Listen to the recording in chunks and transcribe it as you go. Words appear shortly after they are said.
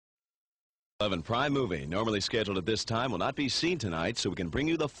11 Prime movie, normally scheduled at this time, will not be seen tonight, so we can bring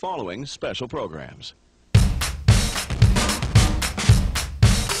you the following special programs.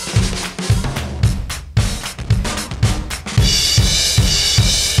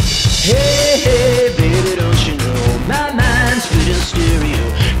 Hey, hey, baby, don't you know my mind's fit in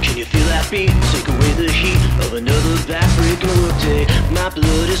stereo? Can you feel that beat? Take away the heat of another backbreaking workday. My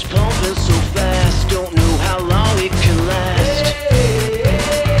blood is pumping so fast, don't know how long it can last. Hey,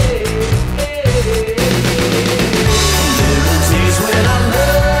 hey, hey, there are days when I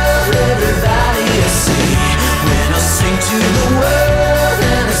love everybody I see, when I sing to the world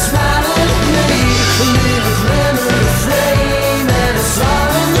and it's smiling at me. A little glimmer of flame and it's all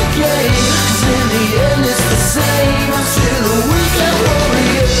in the game, 'cause in the end it's the same. I'm still a weekend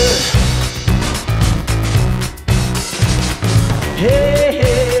warrior. Hey,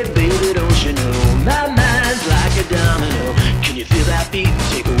 hey, baby, don't you know my mind's like a domino? Can you feel that beat?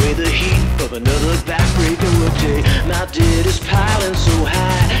 Take away the heat of another backbreaking workday. My debt is piling so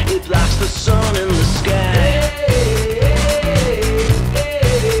high, it blocks the sun in the sky.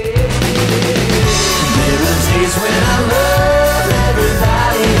 There are days when I love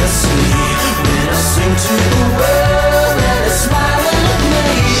everybody I see, when I sing to the world and it's smiling at me.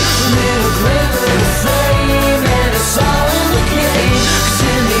 A little glimmer of flame and it's all in the game, 'cause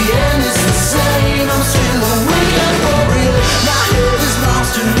in the end it's the same. I'm still a weekend warrior. My head is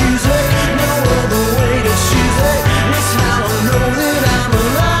lost in music, no other way to choose it. It's how I know that I'm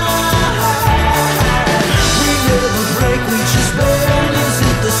alive. We never break, we just bend. Is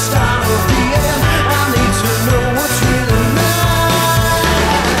it the start of the end? I need to know what's really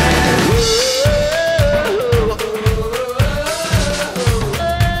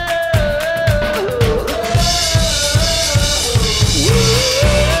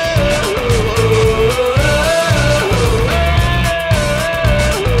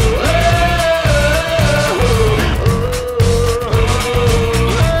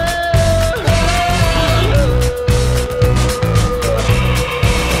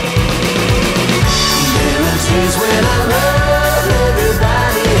when I love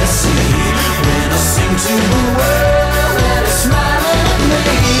everybody I see, when I sing to the world and it's smiling at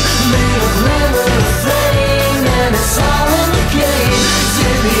me. Little glimmer of flame and it's all in the game, 'cause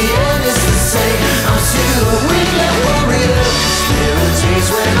in the end it's the same. I'm still a weekend warrior. There are days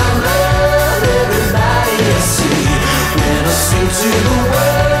when I love everybody I see, when I sing to the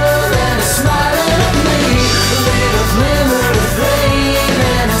world and it's smiling at me. Little glimmer of flame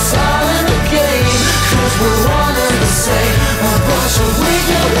and it's all in the game, 'cause we're one and the same, a bunch of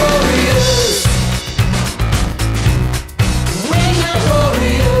weekend warriors. Weekend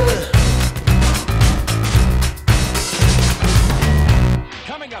warriors.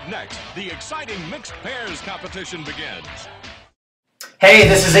 Coming up next, the exciting mixed pairs competition begins. Hey,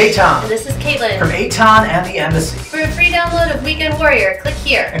 this is Eytan. And this is Caitlin. From Eytan and the Embassy. For a free download of Weekend Warrior, click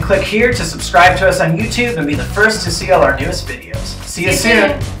here. And click here to subscribe to us on YouTube and be the first to see all our newest videos. See you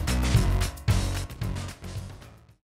soon.